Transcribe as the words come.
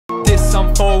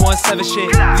some 417 shit.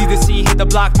 Leave the scene, hit the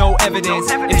block, no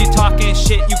evidence. If you talking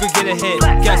shit, you could get a hit.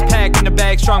 Gas pack in the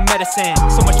bag, strong medicine.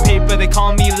 So much paper, they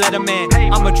call me Letterman.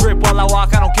 I'ma drip while I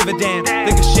walk, I don't give a damn.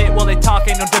 Think of shit while they talk,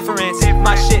 ain't no difference.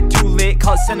 My shit too lit,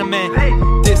 call cinnamon.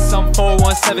 This some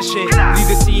 417 shit. Leave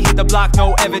the scene, hit the block,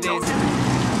 no evidence.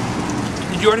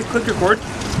 Did you already click record?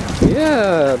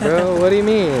 Yeah, bro, what do you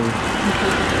mean?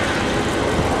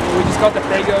 We just got the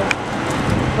Fago.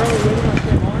 Bro, we're waiting on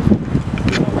Trevaugn.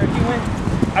 You know where he went?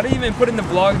 I didn't even put in the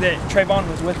vlog that Trevaugn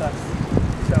was with us.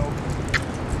 So,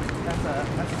 that's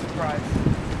a surprise.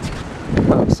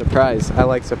 Oh, surprise. I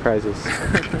like surprises.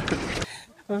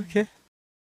 Okay.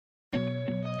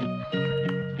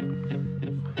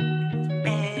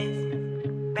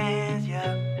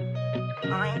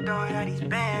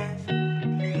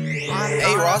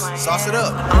 Hey Ross, sauce it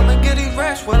up. I'ma get these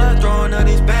racks when I'm throwing up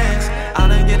these bands. I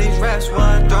done get these racks when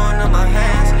I'm throwing up my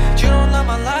hands. She don't love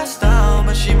my lifestyle,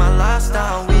 but she my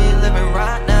lifestyle. We living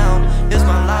right now, it's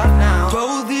my life now.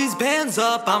 Throw these bands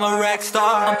up, I'm a rack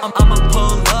star. I'ma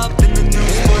pull up in the new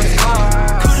sports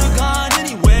car. Could've gone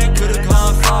anywhere, could've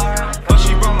gone far, but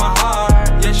she broke my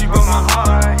heart, yeah she broke my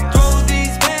heart. Throw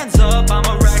these bands up, I'm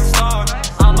a rack star.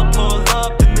 I'ma pull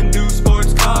up in the new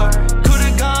sports car.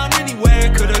 Could've gone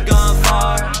anywhere, could've gone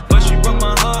far, but she broke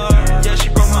my heart, yeah she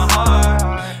broke my heart.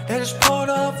 They just pulled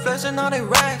up, flexing all they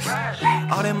racks.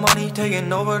 All that money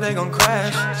taking over, they gon'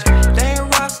 crash. They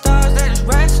ain't rock stars, they just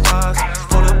rack stars.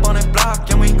 Pull up on the block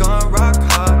and we gon' rock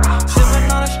hard.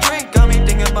 Sipping on a drink, got me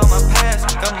thinking about my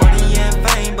past. Got money and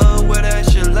fame, but where that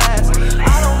shit last?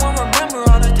 I don't wanna remember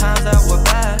all the times that were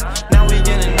bad. Now we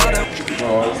getting another.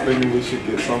 Oh, I was thinking we should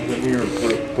get something here and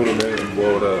put them in and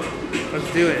blow it up. Let's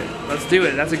do it. Let's do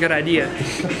it. That's a good idea.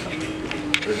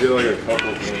 They did like a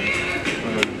couple things.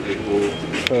 Cool.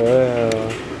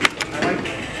 I like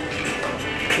it.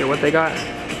 Yeah, what they got?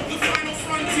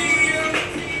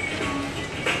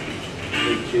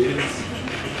 The kids.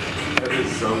 That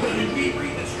is so creepy.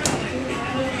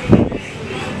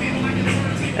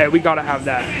 Hey, we gotta have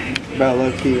that. About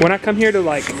low key. When I come here to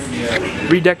like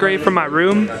redecorate for my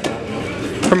room,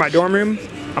 for my dorm room,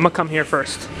 I'm gonna come here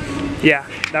first. Yeah,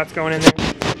 that's going in there.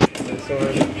 This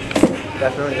one.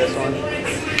 Definitely this one.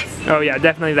 Oh yeah,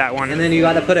 definitely that one. And then you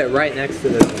gotta put it right next to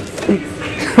this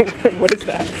one. What is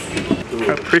that?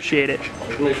 I appreciate it.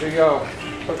 Make sure y'all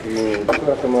fucking put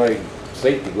out some like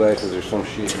safety glasses or some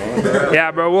shit, man.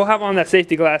 Yeah, bro, we'll have on that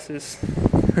safety glasses.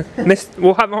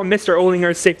 We'll have on Mr.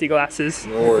 Olinger's safety glasses.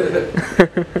 No worries.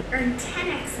 Earn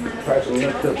 10x Perhaps we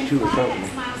left up two or something.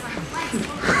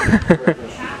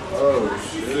 Oh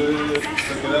shit.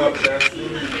 Look it up, Chastity.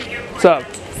 What's up?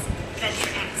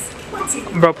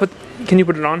 Bro, can you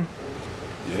put it on?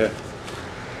 Yeah.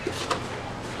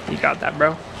 You got that,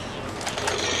 bro.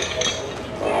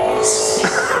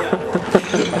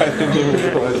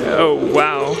 Oh,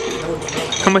 wow.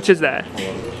 How much is that?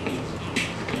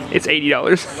 It's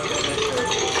 $80.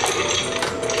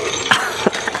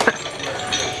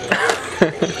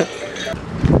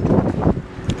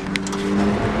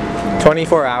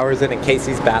 24 hours in a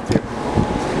Casey's bathroom.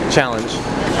 Challenge.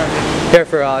 Here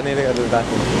for I need to go to the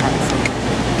bathroom.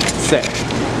 Sick.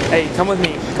 Hey, come with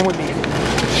me. Come with me.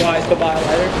 You guys go buy a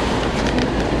lighter?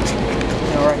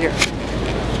 No, right here.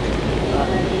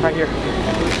 Right here.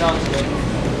 Sounds good.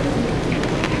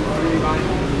 What are you buying?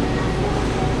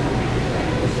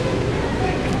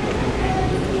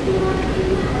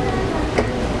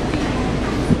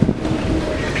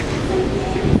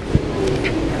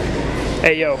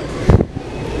 Hey, yo.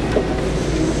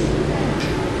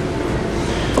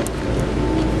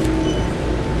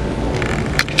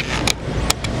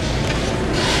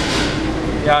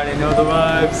 You already know the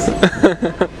vibes.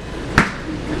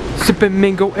 Sippin'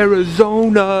 Mango,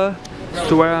 Arizona.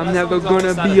 Swear I'm never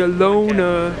gonna be a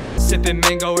loner. Sippin'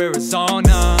 Mango,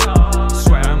 Arizona.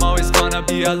 Swear I'm always gonna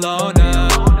be a loner.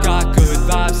 Got good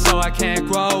vibes so I can't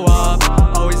grow up.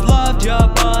 Always loved ya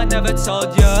but never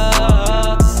told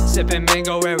ya. Sippin'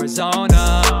 Mango,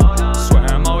 Arizona. Swear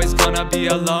I'm always gonna be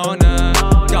a loner.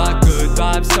 Got good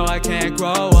vibes so I can't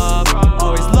grow up.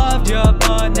 Always loved ya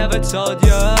but never told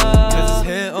ya. Cause it's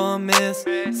hit or miss,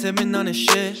 sipping on this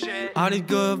shit. All these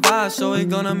good vibes, so we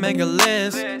gonna make a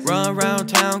list. Run around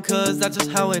town, cause that's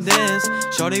just how it is.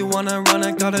 Shorty wanna run,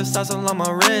 I got her sauce on my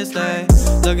wrist, ayy.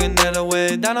 Looking at the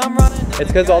way that I'm running.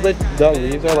 It's cause all the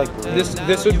leaves are like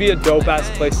This would be a dope ass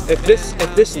place. If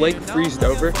this lake freezed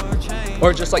over,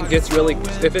 or just like gets really,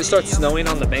 if it starts snowing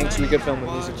on the banks, we could film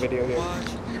a music video here.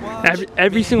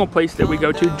 Every single place that we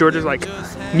go to, Georgia's like,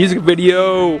 music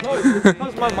video.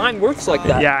 because my mind works like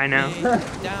that. Yeah, I know.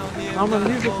 I'm a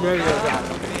music video guy.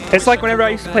 It's like whenever I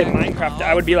used to play Minecraft,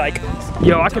 I would be like,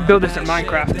 Yo, I could build this in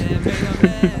Minecraft.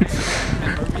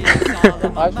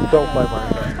 I don't play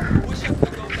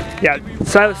Minecraft. Yeah,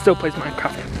 Silas still plays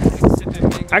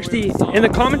Minecraft. Actually, in the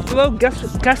comments below,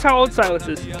 guess how old Silas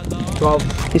is?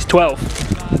 12. He's 12.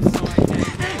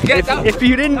 Yeah, if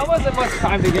you didn't, that wasn't much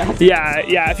time to guess.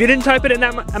 yeah. If you didn't type it in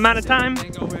that amount of time,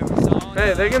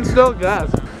 Hey, they can still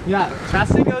guess. Yeah,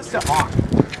 Chastity goes to Ock.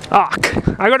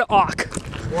 Ock. I go to Ock,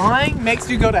 Lying makes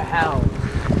you go to hell.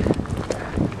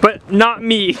 but not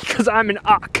me, cause I'm an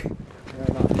Ock.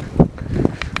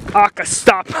 Opp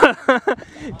Stoppa.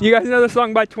 You guys know the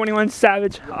song by 21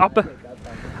 Savage? Opp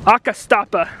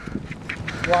Stoppa.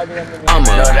 I'm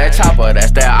that chopper,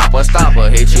 that's that Opp Stoppa.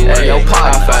 Hit you in your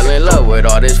pot. I fell in love with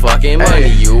all this fucking money.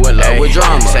 You in love with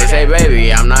drama. Say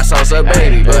baby, I'm not Sosa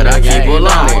baby, but I keep a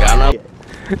long.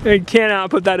 I cannot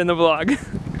put that in the vlog.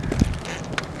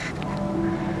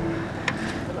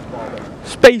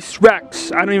 Space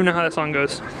Rex. I don't even know how that song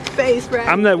goes. Space Rex.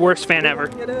 I'm the worst fan ever.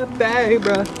 Get a bag,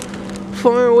 bro.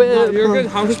 For with. You're a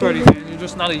good house party fan. You're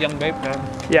just not a young babe fan.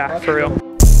 Yeah, for real.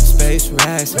 Space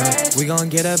racks, we gon'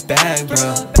 get a bag,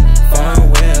 bro.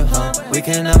 Foreign whip, we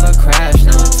can never crash,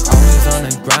 no. Always on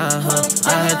the grind,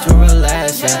 I had to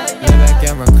relax, yeah. Lay back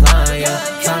and recline, yeah.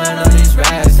 Counting on these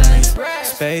racks,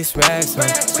 Space racks,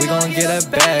 we gon' get a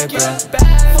bag, bro.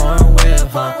 Foreign whip,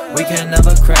 we can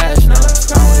never crash, no.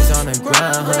 Always on the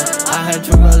grind, I had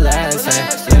to relax,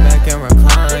 yeah. Lay back and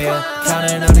recline, yeah.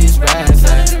 Counting on these racks,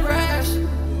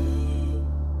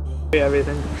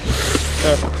 Everything.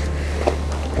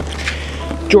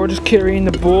 George is carrying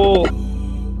the bull.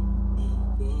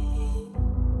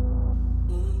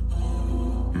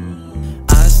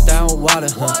 I start water,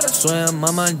 swim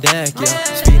on my deck, yeah.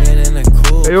 Speeding in the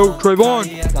cool. Hey, yo, Trevaugn.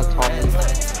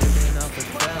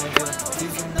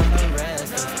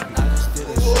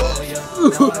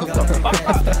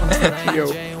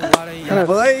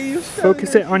 Yo,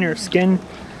 focus it on your skin.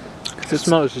 It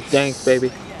smells just dank,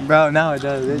 baby. Bro, now it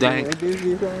does. Dank.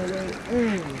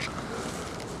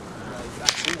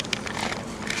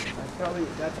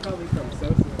 That's probably from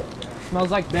Sosa.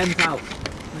 Smells like Ben's house.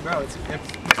 Bro,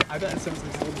 I bet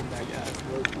Sosa's holding that gas.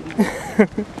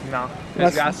 No,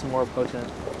 there's gas more potent.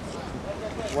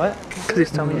 What? Cause he's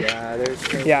telling me. Yeah,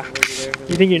 there's. Yeah.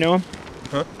 You think you know him?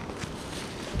 Huh?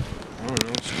 I don't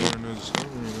know. Score knows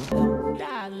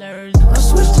I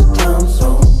switched to time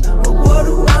zone, but what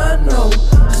do I know?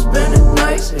 Spend a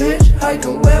nice bitch,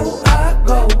 hiking, where will I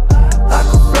go? I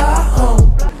can fly home.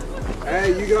 Hey,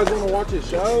 you guys want to watch a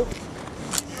show?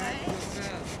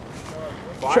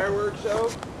 Fireworks show?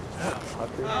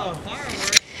 Oh,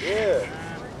 fireworks? Yeah.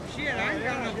 Shit, I ain't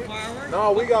got no fireworks.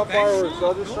 No, we got fireworks, so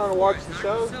I'm just trying to watch the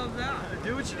show.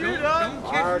 Do what you do, dog.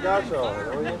 Alright, got y'all.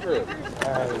 Don't even trip.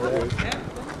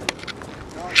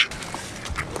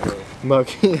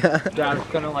 Monkey. Dad's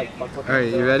gonna like fuck with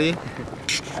Alright, you ready?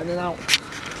 I don't know.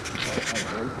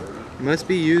 Must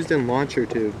be used in launcher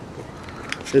tube.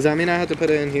 Does that mean I have to put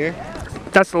it in here?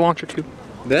 That's the launcher tube.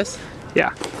 This?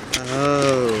 Yeah.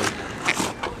 Oh.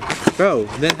 Bro,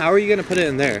 then how are you gonna put it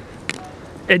in there?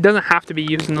 It doesn't have to be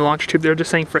used in the launcher tube. They're just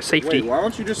saying for safety. Wait, why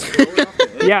don't you just throw it off the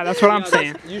end? Yeah, that's what I'm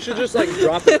saying. You should just like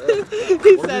drop it.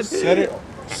 Or just set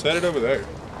it over there,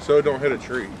 so it don't hit a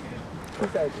tree.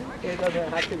 It doesn't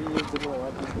have to be used in the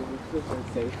launcher tube. It's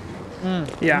just safe.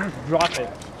 Yeah. Drop it.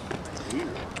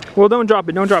 Well, don't drop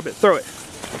it. Don't drop it. Throw it.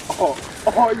 Oh,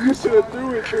 you should have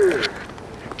threw it to it.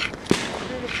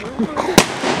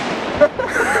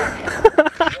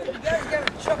 You guys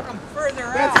gotta chuck them further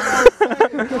out.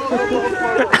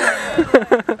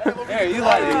 Hey, you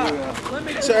light it.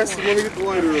 Chastity, let me get the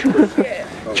lighter real quick.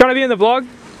 Trying to be in the vlog?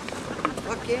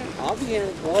 Fuck yeah. I'll be in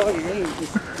it, boy. You ain't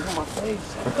just on my face.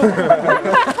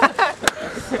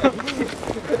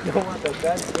 Don't want the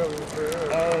best going for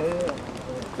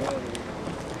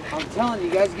I'm telling you,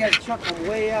 you guys gotta chuck them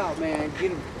way out, man.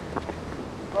 Get them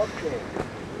up there.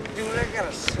 Dude, I got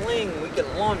a sling. We can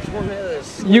launch one of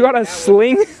this. You got a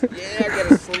sling? Yeah, I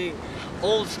got a sling.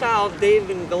 Old style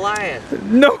David and Goliath.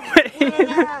 No way.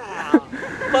 Yeah.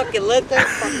 Fucking let that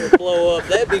fucker blow up.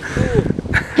 That'd be cool.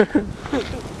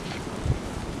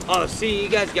 Oh, see, you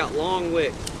guys got long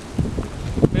wicks.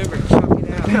 Remember, chuck it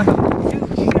out.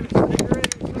 Dude, you got a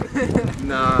cigarette?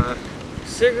 Nah.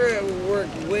 Cigarette would work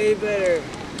way better.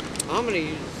 I'm gonna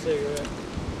use a cigarette.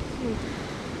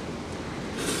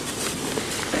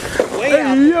 Way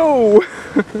out. Hey, yo.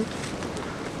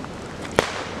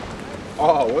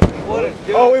 Oh, what? What a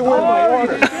dude. Oh, it went in the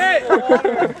water.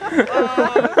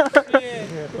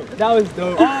 Shit. That was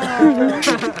dope.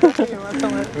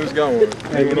 Who's got one?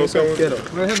 Anyone else got one?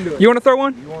 Let him do it. You want to throw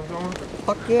one? You want one?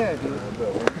 Fuck yeah, dude.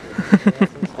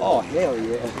 Oh, hell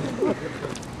yeah.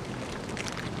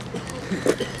 Oh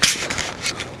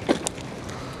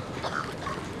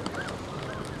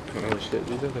shit,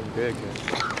 these have been big, man.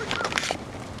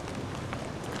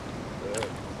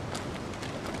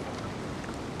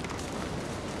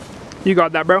 You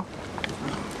got that, bro.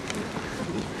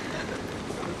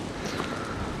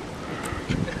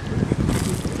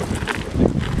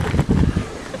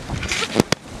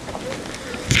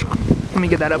 Let me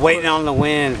get that up. Waiting on the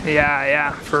wind. Yeah,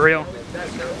 yeah, for real.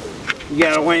 You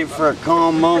gotta wait for a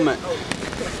calm moment.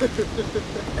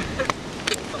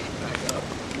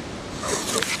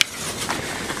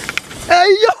 Hey,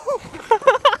 yo!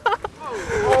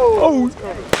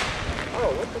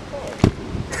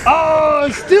 Oh,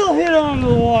 it still hit onto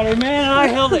the water, man. I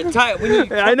held it tight. When you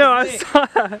I know, I saw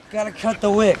that. gotta cut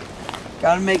the wick.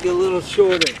 Gotta make it a little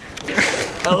shorter.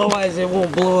 Otherwise, it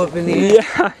won't blow up in the air.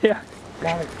 Yeah, yeah.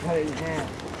 Gotta cut it in half.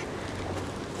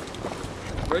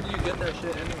 Where do you get that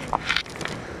shit anyway?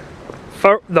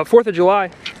 For the 4th of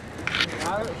July.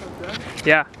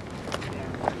 Yeah.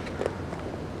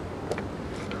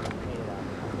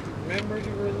 Remember to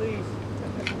release.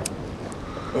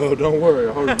 Oh, don't worry.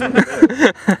 I'll hold you back.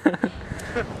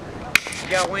 You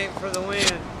gotta wait for the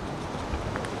wind.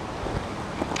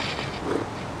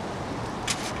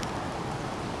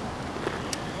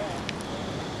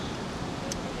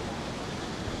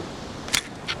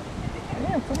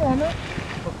 Yeah, come on, man.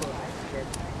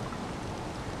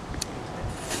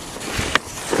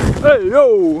 Hey,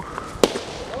 yo!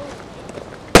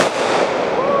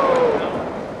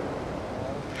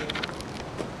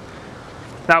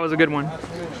 That was a good one.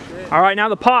 All right, now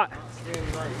the pot.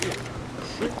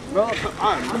 Bro,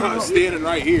 I'm not standing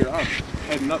right here. I'm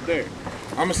heading up there.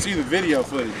 I'm gonna see the video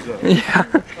footage though. Yeah.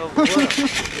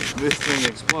 This thing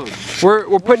explodes.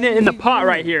 We're putting it in the pot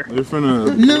right here. They're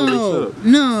finna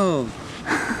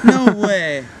No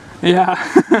way. Yeah.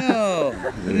 No.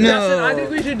 Justin, I think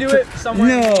we should do it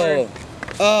somewhere. No.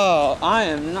 Oh, I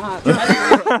am not. Bro,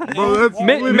 that's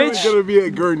literally gonna be a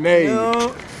grenade.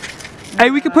 No. Hey,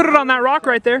 we could put it on that rock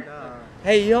right there.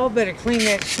 Hey, y'all better clean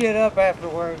that shit up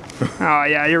afterward. Oh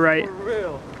yeah, you're right. For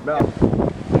real. No.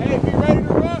 Hey, be ready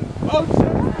to run. Oh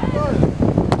shit.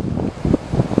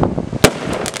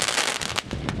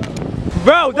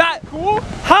 Bro, that cool?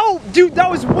 How, dude? That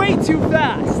was way too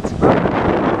fast.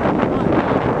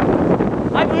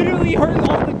 I literally heard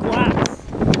all the glass.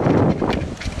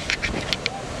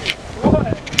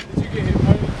 What? Did you get hit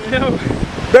by anything? No.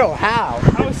 Bro, how?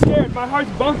 I was scared. My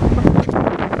heart's bumping.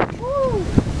 Woo.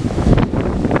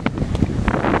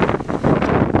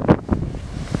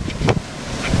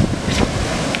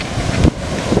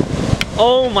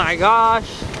 Oh my gosh.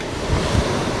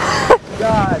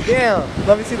 God damn.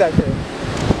 Let me see that shit.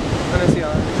 Let me see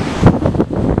all that.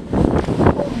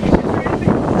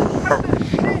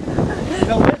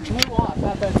 The lid blew off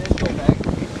at the initial bag.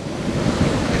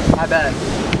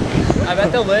 I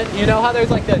bet the lid, you know how there's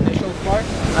like the initial spark?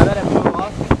 I bet it blew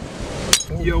off.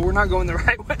 Yo, we're not going the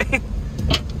right way.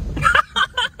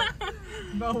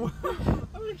 No.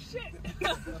 Oh shit.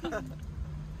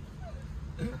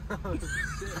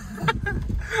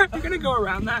 You're gonna go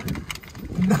around that?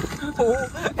 No.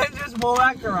 And just pull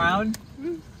back around?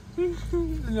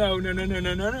 No.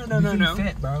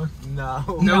 Fit, bro.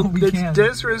 No. No, we it's can't.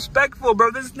 disrespectful,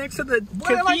 bro. This is next to the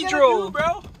What am I gonna cathedral, do,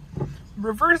 bro.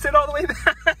 Reverse it all the way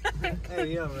back.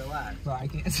 Hey, yo, relax. Bro, I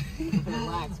can't see.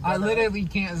 Relax, I literally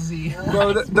can't see.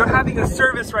 Bro, they're having a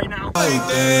service right now. I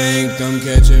think I'm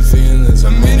catching feelings.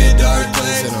 I'm in a dark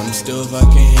place and I'm still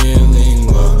fucking healing.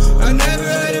 Well, I never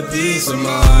had a peace of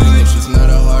mind. If she's not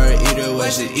a hard eater, why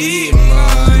she eat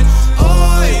mine?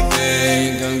 I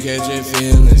think I'm catching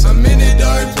feelings. I'm in a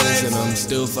dark place and I'm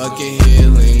still fucking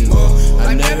healing. Well,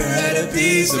 I never had a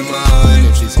peace of mind.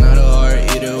 If she's not a hard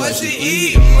eater, why she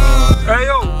eat mine? Hey,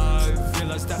 yo.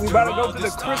 We about to go to the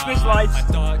Christmas lights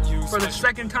for the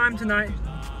second time tonight.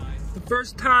 The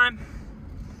first time.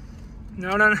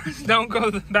 No. Don't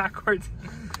go backwards.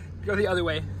 Go the other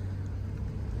way.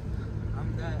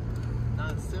 I'm that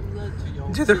not similar to your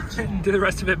Do the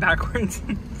rest of it backwards.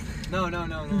 No.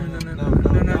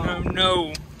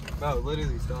 Bro,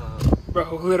 literally stop.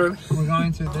 Bro, literally. We're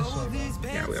going to this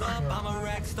way. Yeah, we are.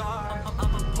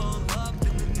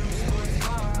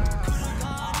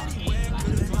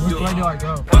 Which way do I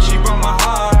go? But she broke my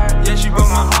heart, yeah, she broke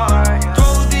my heart.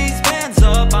 Throw these bands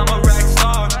up, I'm a rock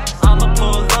star. I'ma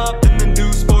pull up in the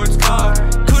new sports car.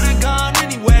 Could've gone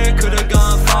anywhere, could've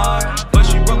gone far. But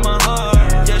she broke my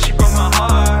heart, yeah, she broke my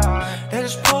heart. They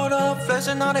just pulled up,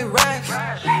 flexing all they racks.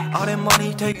 All that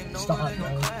money taking Stop,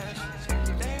 bro.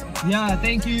 Yeah,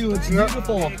 thank you. It's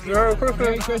beautiful.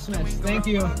 Merry Christmas. Thank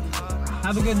you.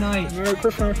 Have a good night. Merry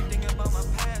Christmas.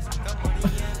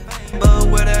 But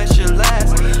where that shit last?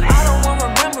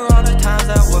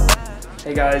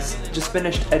 Hey guys, just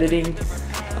finished editing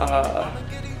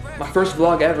my first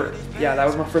vlog ever. Yeah, that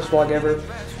was my first vlog ever.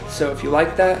 So if you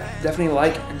like that, definitely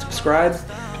like and subscribe.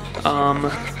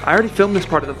 I already filmed this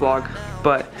part of the vlog,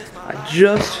 but I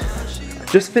just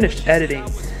finished editing,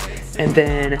 and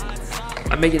then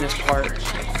I'm making this part.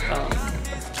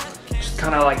 Just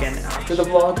kind of like an after the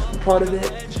vlog part of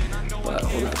it. But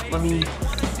hold on, let me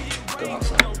go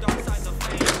outside.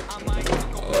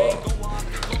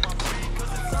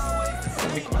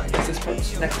 Let me quiet. This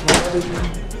part's next to my television.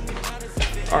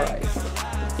 Alright.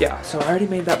 Yeah, so I already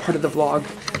made that part of the vlog,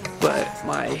 but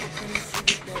my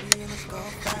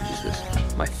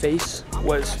face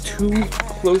was too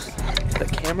close to the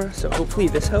camera, so hopefully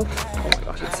this helps. Oh my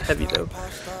gosh, it's heavy though.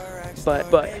 But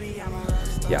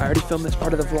yeah, I already filmed this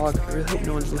part of the vlog. I really hope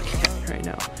no one's looking at me right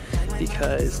now,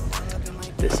 because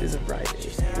this isn't right.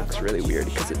 It looks really weird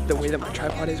because the way that my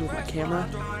tripod is with my camera.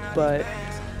 But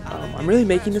I'm really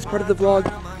making this part of the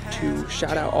vlog to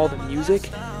shout out all the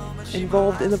music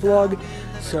involved in the vlog.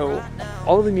 So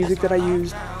all of the music that I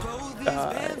used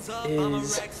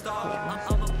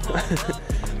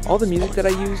all the music that I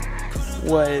used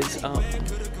was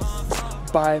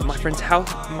by my friend's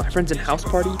in house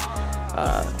party,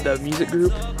 the music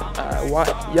group,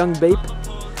 Young Bape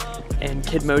and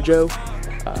Kid Mojo,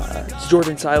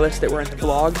 Jordan Silas that were in the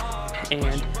vlog,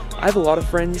 and I have a lot of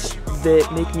friends that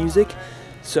make music,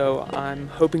 so I'm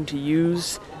hoping to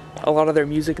use a lot of their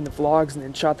music in the vlogs and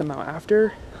then shout them out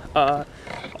after.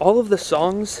 All of the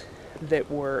songs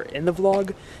that were in the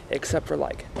vlog, except for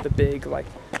like the big like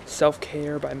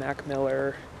Self-Care by Mac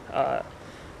Miller,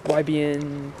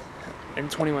 YBN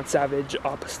and 21 Savage,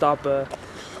 Opp Stoppa,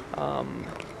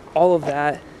 all of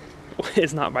that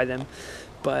is not by them,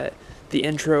 but the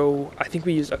intro, I think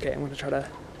we used,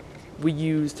 we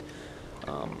used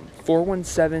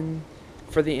 417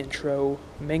 for the intro,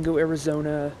 Mango,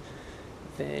 Arizona,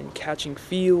 then Catching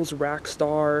Feels,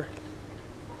 Rackstar.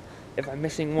 If I'm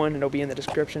missing one, it'll be in the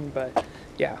description, but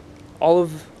yeah, all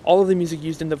of the music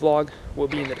used in the vlog will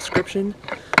be in the description.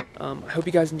 I hope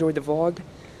you guys enjoyed the vlog.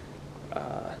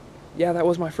 Yeah, that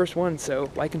was my first one, so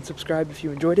like and subscribe if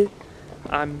you enjoyed it.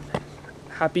 I'm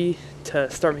happy to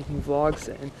start making vlogs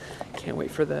and can't wait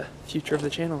for the future of the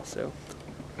channel, so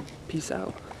peace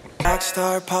out.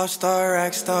 Rockstar, pop star,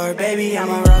 rack star, baby, I'm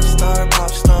a rock star,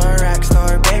 pop star, rack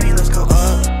star, baby, let's go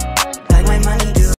up. Like my money.